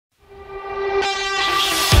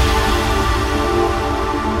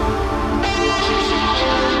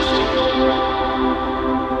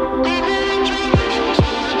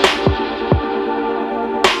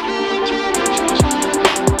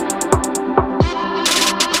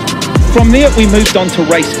From there, we moved on to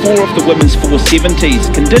race 4 of the women's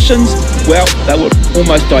 470s. Conditions, well, they were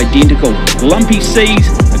almost identical. Lumpy seas,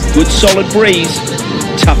 a good solid breeze,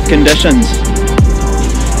 tough conditions.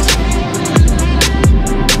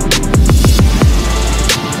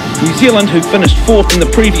 New Zealand, who finished 4th in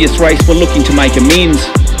the previous race, were looking to make amends.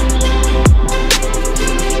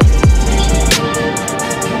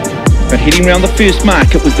 But heading round the first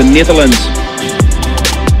mark, it was the Netherlands.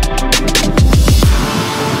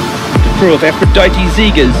 The crew of Aphrodite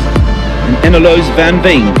Zegers and Inneloos van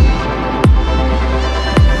Veen.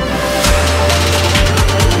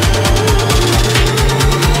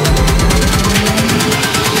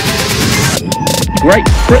 Great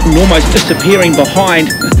Britain almost disappearing behind.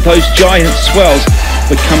 Those giant swells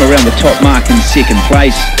would come around the top mark in 2nd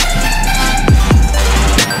place.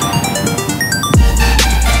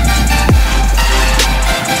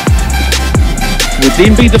 Would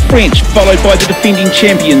then be the French, followed by the defending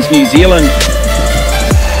champions New Zealand.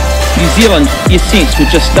 New Zealand, in a sense, were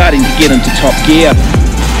just starting to get into top gear.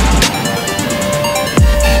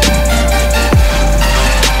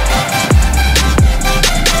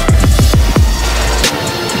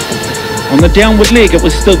 On the downward leg, it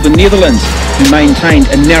was still the Netherlands who maintained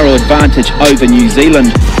a narrow advantage over New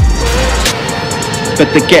Zealand.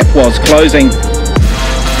 But the gap was closing.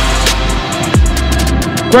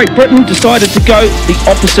 Great Britain decided to go the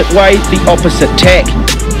opposite way, the opposite tack.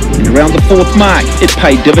 And around the 4th mark, it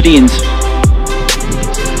paid dividends.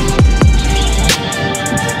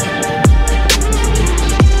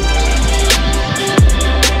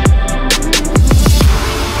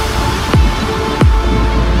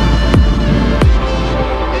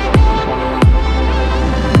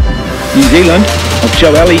 New Zealand, of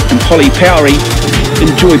Joe Alley and Holly Powery,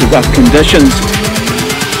 enjoy the rough conditions.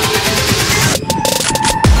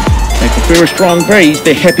 They prefer a strong breeze,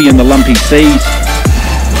 they're happy in the lumpy seas.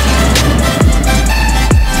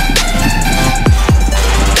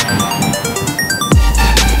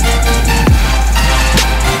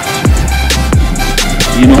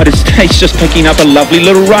 The United States just picking up a lovely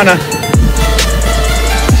little runner.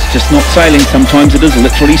 It's just not sailing, sometimes it is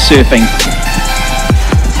literally surfing.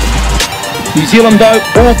 New Zealand though,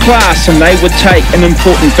 all class, and they would take an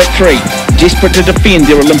important victory. Desperate to defend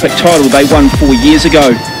their Olympic title they won 4 years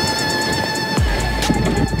ago.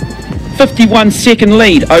 51-second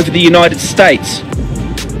lead over the United States.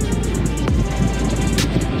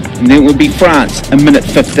 And then it would be France, a minute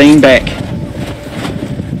 15 back.